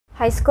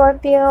Hi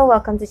Scorpio,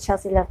 welcome to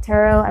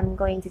Chelsealovetarot. I'm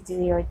going to do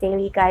your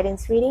daily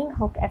guidance reading.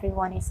 Hope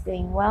everyone is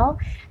doing well,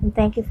 and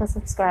thank you for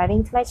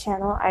subscribing to my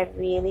channel. I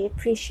really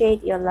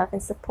appreciate your love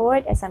and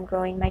support as I'm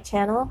growing my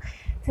channel.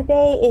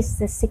 Today is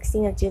the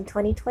 16th of June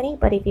 2020,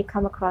 but if you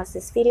come across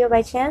this video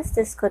by chance,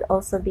 this could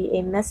also be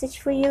a message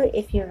for you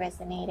if you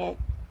resonated.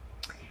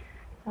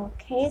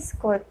 Okay,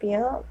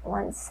 Scorpio,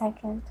 1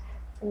 second.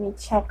 Let me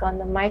check on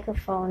the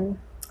microphone.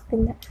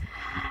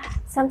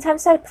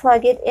 Sometimes I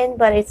plug it in,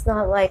 but it's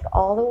not like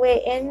all the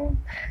way in,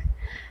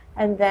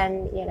 and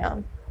then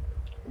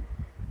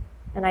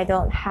and I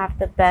don't have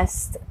the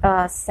best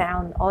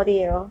sound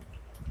audio.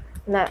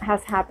 And that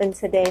has happened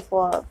today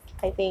for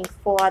I think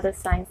 4 other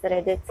signs that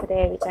I did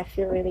today, which I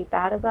feel really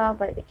bad about,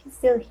 but you can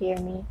still hear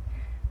me,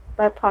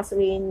 but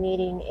possibly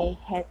needing a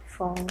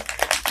headphone.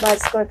 But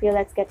Scorpio,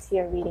 let's get to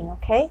your reading,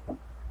 okay?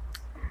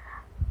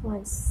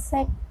 1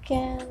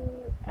 second.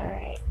 All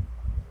right.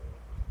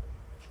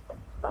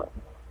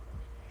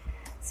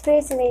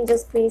 Spirits and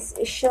angels, please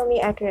show me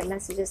accurate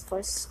messages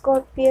for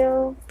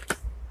Scorpio.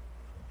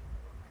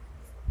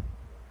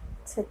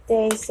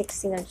 Today,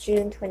 16th of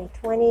June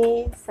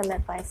 2020. Some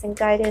advice and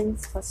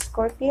guidance for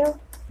Scorpio.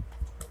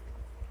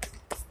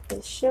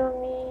 Please show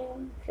me.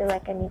 I feel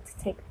like I need to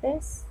take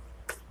this.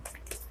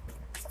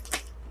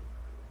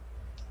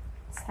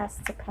 This has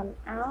to come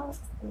out.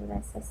 And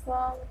this as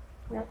well.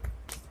 Nope.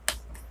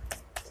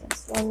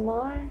 Just one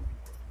more.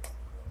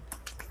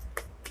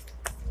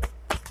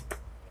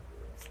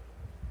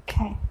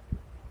 Okay,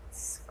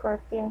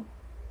 Scorpio.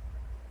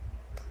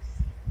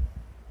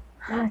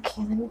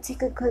 Okay, let me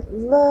take a good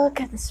look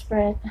at the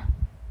spread.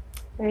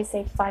 There is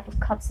a 5 of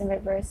Cups in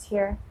reverse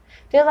here.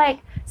 I feel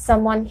like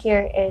someone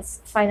here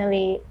is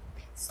finally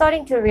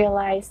starting to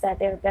realize that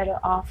they're better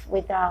off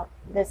without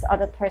this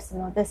other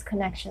person or this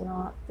connection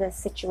or this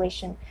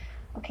situation.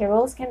 Okay,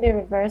 roles can be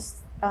reversed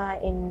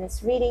in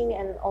this reading,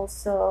 and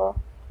also,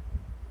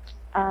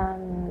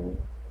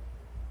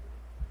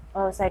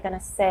 what was I gonna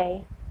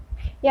say?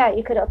 Yeah,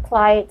 you could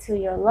apply it to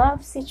your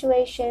love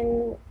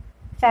situation,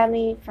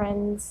 family,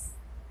 friends.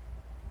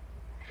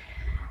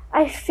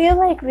 I feel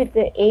like with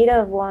the 8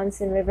 of Wands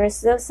in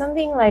reverse, there's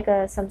something like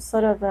some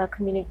sort of a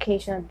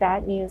communication of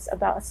bad news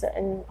about a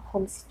certain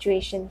home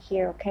situation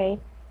here, okay?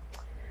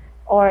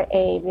 Or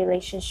a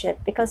relationship,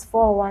 because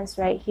 4 of Wands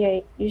right here,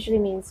 it usually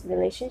means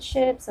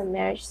relationships, a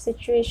marriage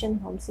situation,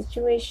 home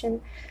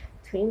situation,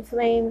 twin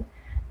flame.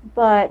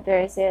 But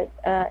there is it,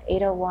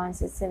 8 of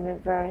Wands is in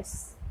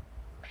reverse.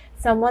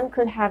 Someone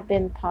could have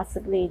been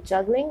possibly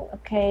juggling.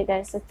 Okay,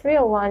 there's a 3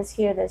 of Wands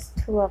here, there's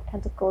 2 of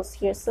Pentacles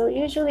here. So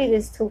usually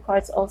these 2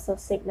 cards also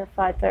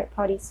signify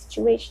third-party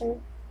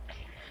situation.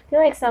 I feel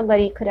like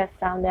somebody could have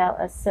found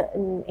out a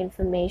certain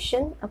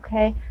information,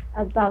 okay,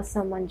 about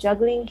someone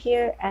juggling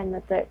here and the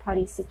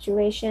third-party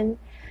situation.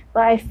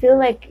 But I feel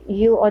like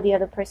you or the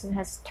other person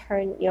has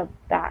turned your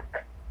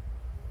back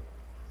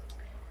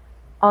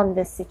on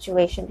this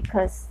situation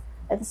because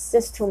it's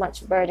just too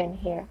much burden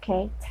here,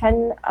 okay?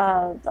 10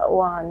 of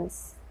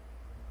Wands.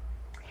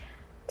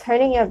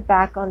 Turning your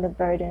back on the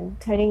burden,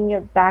 turning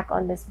your back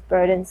on this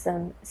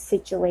burdensome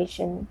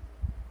situation.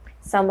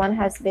 Someone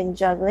has been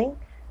juggling,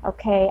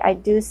 okay? I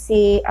do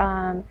see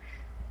the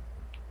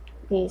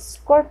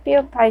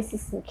Scorpio,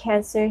 Pisces, and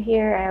Cancer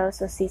here. I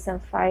also see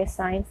some fire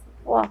signs.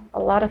 Well, a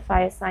lot of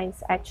fire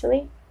signs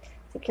actually.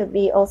 It could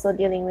be also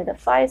dealing with a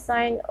fire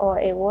sign or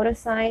a water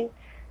sign,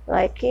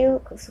 like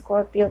you,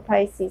 Scorpio,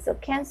 Pisces, or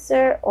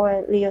Cancer,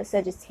 or Leo,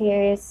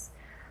 Sagittarius,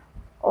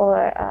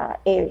 or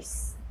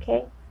Aries.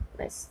 Okay,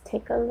 let's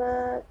take a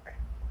look.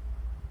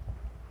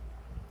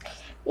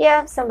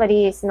 Yeah,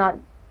 somebody is not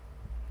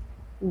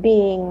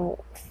being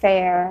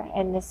fair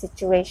in the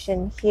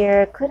situation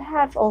here. Could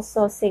have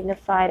also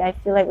signified, I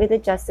feel like with the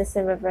Justice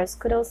in reverse,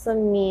 could also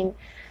mean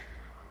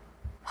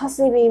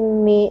possibly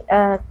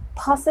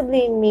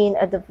mean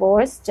a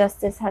divorce.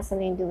 Justice has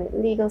something to do with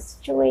legal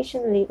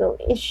situation, legal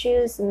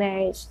issues,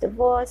 marriage,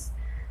 divorce.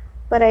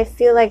 But I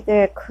feel like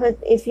there could,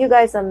 if you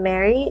guys are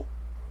married,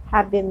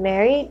 have been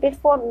married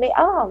before,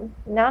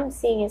 now I'm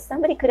seeing it,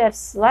 somebody could have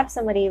slapped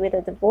somebody with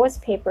a divorce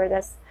paper.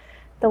 That's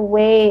the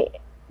way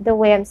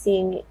I'm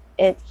seeing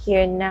it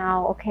here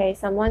now. Okay,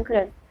 someone could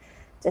have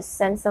just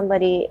sent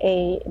somebody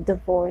a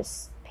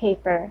divorce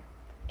paper.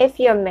 If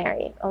you're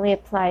married, only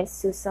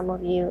applies to some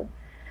of you.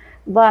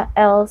 But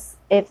else,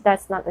 if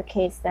that's not the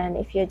case, then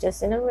if you're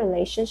just in a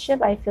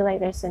relationship, I feel like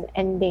there's an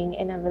ending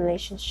in a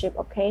relationship,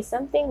 okay?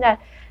 Something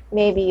that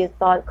maybe you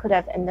thought could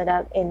have ended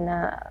up in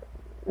a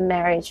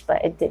marriage,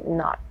 but it did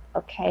not,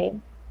 okay?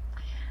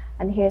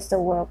 And here's the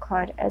World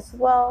card as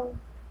well.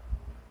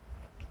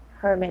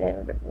 Hermit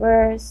in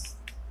reverse,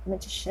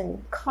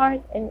 Magician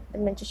card, and the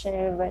Magician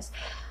in reverse.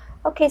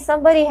 Okay,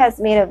 somebody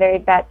has made a very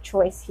bad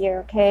choice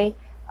here, okay?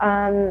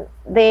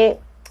 They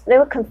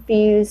were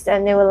confused,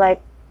 and they were like,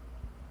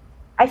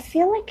 I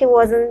feel like it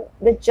wasn't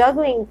the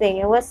juggling thing.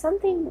 It was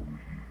something.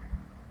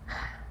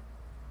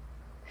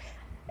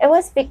 It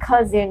was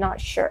because they're not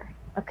sure,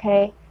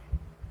 okay?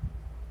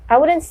 I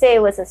wouldn't say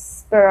it was a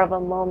spur of a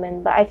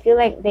moment, but I feel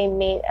like they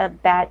made a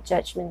bad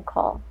judgment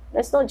call.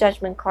 There's no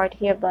judgment card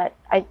here, but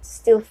I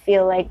still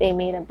feel like they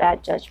made a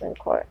bad judgment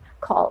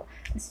call.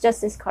 It's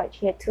Justice card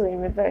here too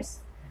in reverse.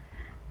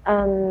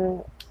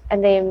 And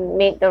they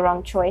made the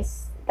wrong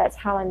choice. That's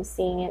how I'm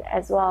seeing it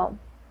as well.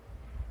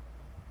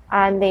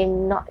 And they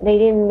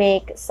didn't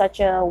make such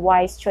a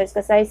wise choice,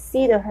 because I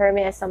see the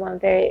Hermit as someone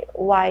very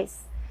wise,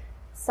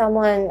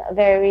 someone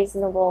very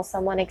reasonable,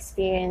 someone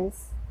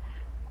experienced,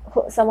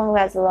 someone who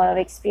has a lot of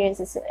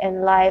experiences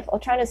in life, or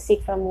trying to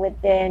seek from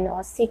within,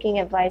 or seeking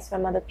advice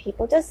from other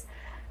people, just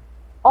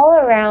all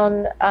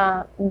around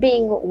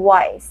being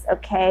wise.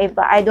 Okay,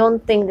 but I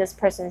don't think this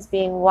person is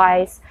being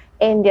wise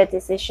in their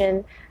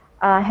decision.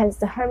 Hence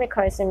the Hermit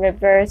card is in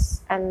reverse,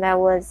 and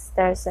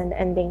there's an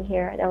ending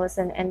here. There was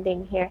an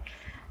ending here.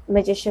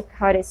 Magician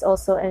card is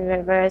also in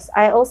reverse.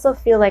 I also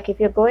feel like if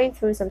you're going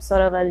through some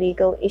sort of a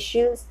legal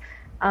issues,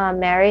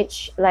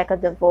 marriage, like a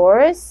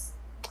divorce,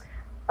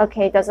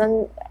 okay,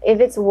 if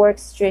it's a work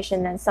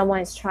situation, then someone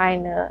is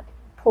trying to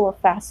pull a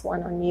fast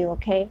one on you.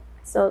 Okay,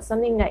 so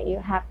something that you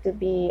have to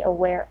be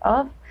aware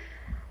of.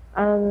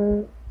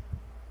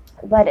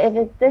 But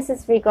if this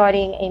is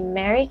regarding a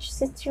marriage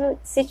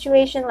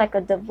situation, like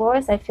a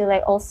divorce, I feel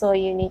like also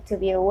you need to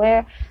be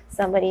aware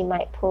somebody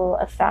might pull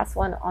a fast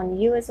one on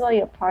you as well.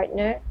 Your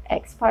partner,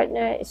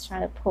 ex-partner, is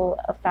trying to pull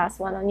a fast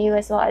one on you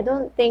as well. I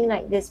don't think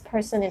like this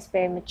person is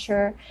very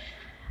mature.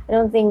 I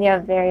don't think they are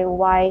very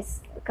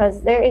wise,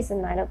 because there is a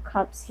Knight of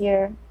Cups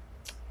here.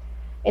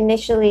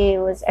 Initially,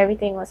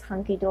 everything was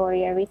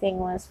hunky-dory, everything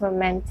was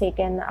romantic,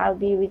 and I'll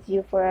be with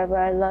you forever,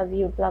 I love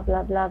you, blah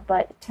blah blah,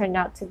 but it turned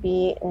out to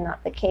be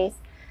not the case.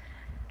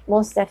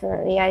 Most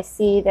definitely, I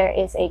see there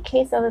is a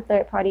case of a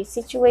third-party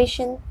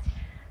situation.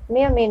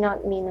 May or may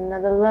not mean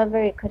another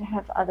lover. It could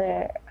have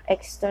other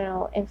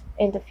external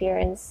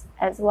interference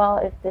as well,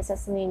 if this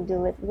has something to do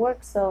with work.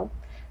 So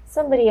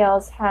somebody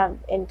else have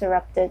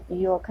interrupted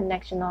your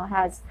connection, or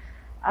has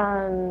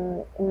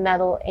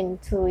meddle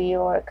into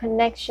your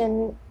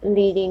connection,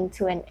 leading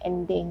to an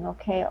ending,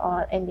 okay,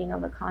 or ending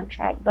of a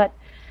contract. But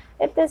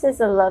if this is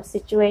a love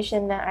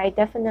situation, then I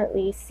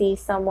definitely see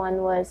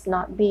someone was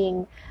not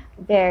being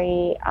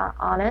very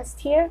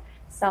honest here.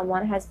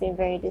 Someone has been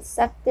very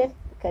deceptive,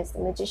 because the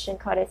Magician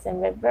card is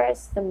in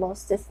reverse. The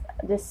most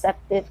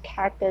deceptive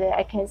character that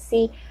I can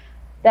see,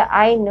 that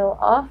I know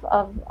of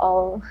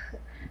all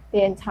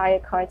the entire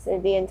cards,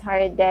 the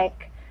entire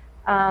deck,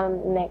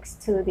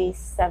 next to the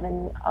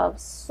Seven of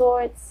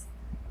Swords.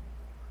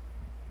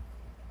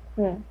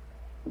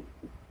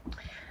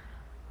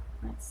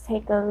 Let's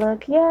take a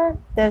look. Yeah,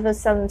 there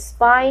was some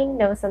spying.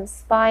 There was some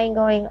spying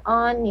going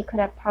on. You could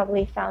have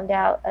probably found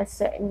out a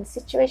certain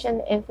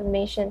situation,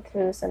 information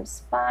through some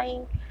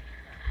spying.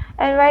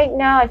 And right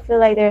now, I feel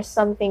like there's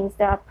some things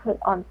that are put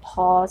on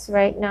pause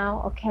right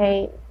now.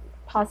 Okay,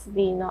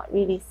 possibly not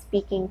really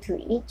speaking to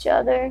each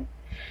other.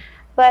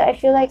 But I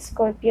feel like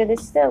Scorpio,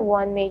 there's still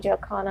one major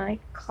arcana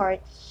card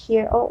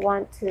here. Oh,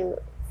 1, 2,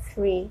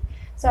 3.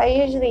 So I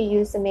usually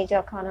use the major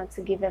arcana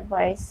to give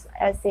advice,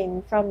 as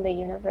in from the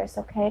universe,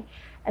 okay?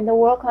 And the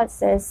World card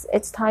says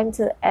it's time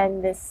to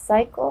end this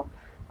cycle,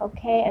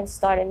 okay, and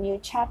start a new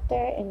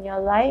chapter in your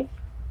life.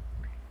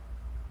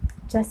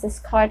 Justice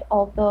card,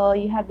 although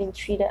you have been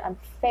treated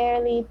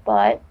unfairly,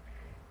 but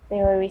they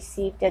will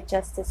receive their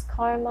justice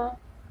karma,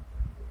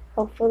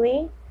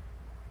 hopefully.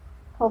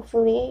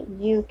 Hopefully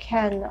you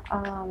can,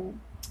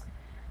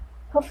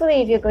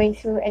 hopefully if you're going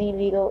through any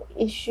legal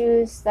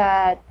issues,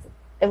 that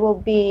it will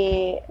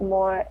be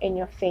more in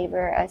your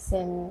favor, as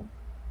in,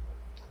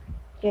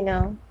 you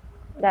know,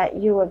 that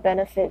you will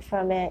benefit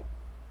from it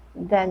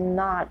than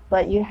not.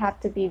 But you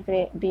have to be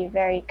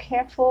very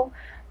careful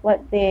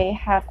what they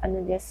have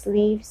under their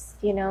sleeves.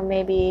 You know,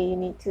 maybe you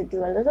need to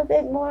do a little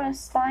bit more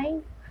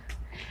spying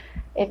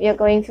if you're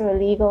going through a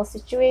legal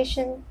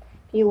situation.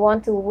 If you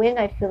want to win,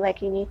 I feel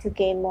like you need to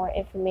gain more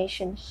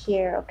information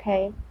here,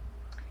 okay?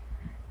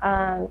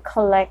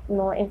 Collect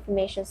more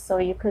information so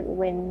you could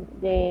win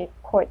the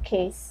court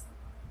case.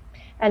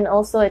 And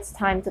also, it's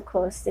time to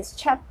close this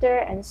chapter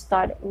and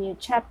start a new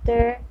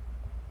chapter.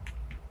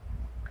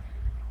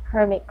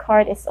 Hermit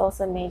card is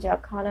also a major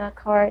arcana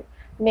card.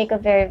 Make a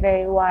very,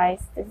 very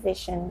wise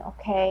decision,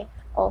 okay?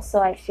 Also,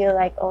 I feel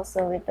like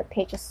also with the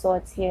Page of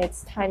Swords here,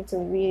 it's time to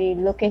really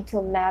look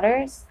into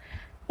matters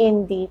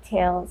in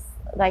details.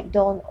 Like,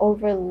 don't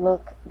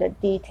overlook the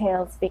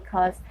details,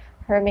 because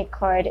Hermit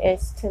card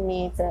is, to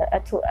me,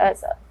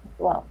 it's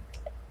well,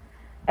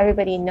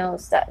 everybody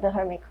knows that the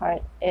Hermit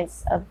card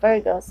is a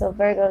Virgo. So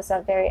Virgos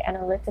are very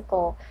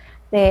analytical.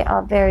 They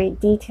are very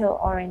detail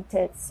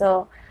oriented.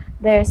 So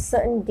there's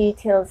certain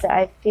details that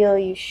I feel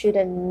you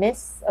shouldn't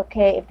miss,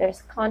 okay? If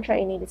there's a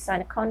contract, you need to sign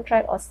a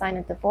contract or sign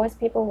a divorce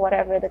paper,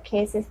 whatever the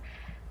case is.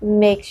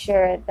 Make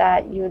sure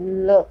that you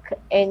look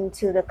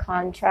into the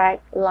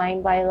contract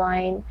line by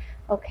line,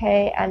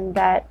 okay? And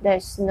that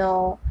there's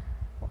no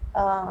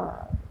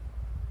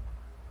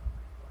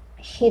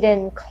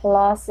hidden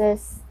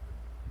clauses.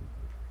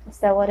 Is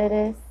that what it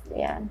is?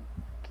 Yeah,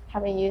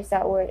 haven't used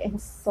that word in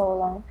so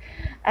long.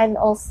 And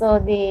also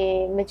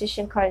the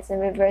Magician card is in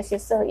reverse here,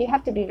 so you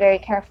have to be very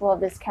careful of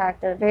this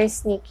character. Very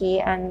sneaky,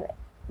 and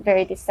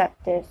very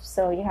deceptive,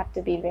 so you have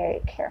to be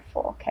very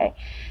careful, okay?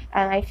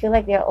 And I feel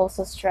like they're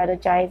also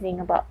strategizing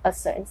about a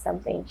certain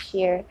something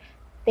here,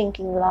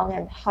 thinking long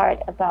and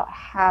hard about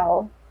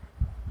how.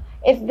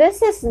 If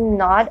this is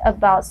not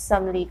about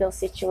some legal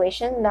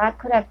situation that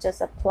could have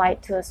just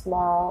applied to a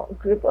small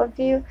group of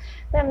you,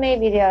 then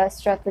maybe they are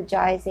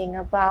strategizing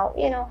about,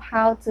 you know,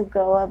 how to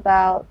go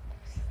about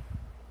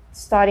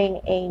starting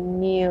a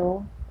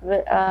new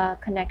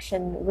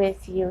connection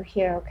with you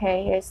here,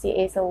 okay? Here's the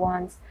Ace of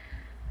Wands.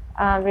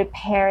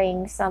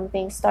 Repairing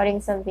something, starting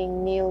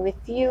something new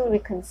with you,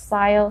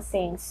 reconcile,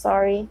 saying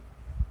sorry.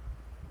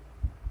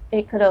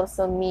 It could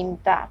also mean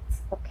that,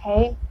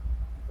 okay?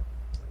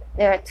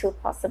 There are two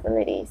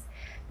possibilities.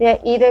 They're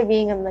either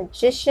being a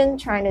magician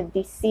trying to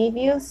deceive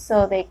you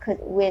so they could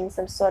win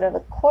some sort of a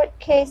court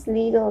case,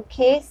 legal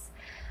case,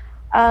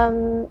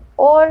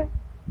 or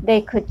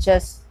they could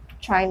just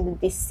trying to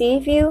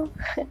deceive you,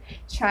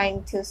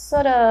 trying to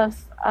sort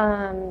of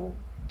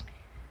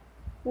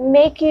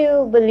make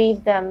you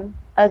believe them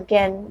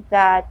again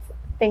that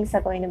things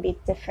are going to be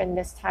different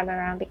this time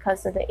around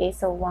because of the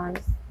Ace of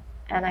Wands.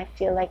 And I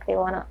feel like they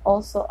want to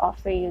also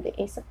offer you the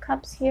Ace of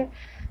Cups here.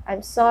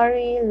 I'm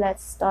sorry,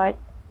 let's start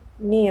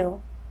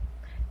new.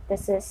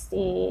 This is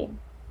the,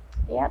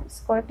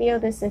 Scorpio,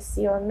 this is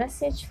your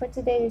message for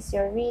today. This is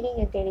your reading,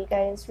 a daily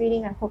guidance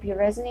reading. I hope you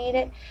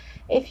resonated.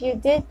 If you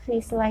did,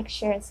 please like,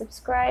 share, and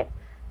subscribe.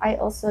 I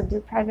also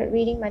do private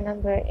reading. My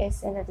number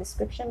is in the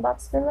description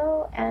box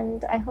below.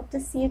 And I hope to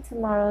see you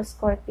tomorrow,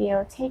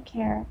 Scorpio. Take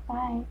care.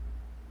 Bye.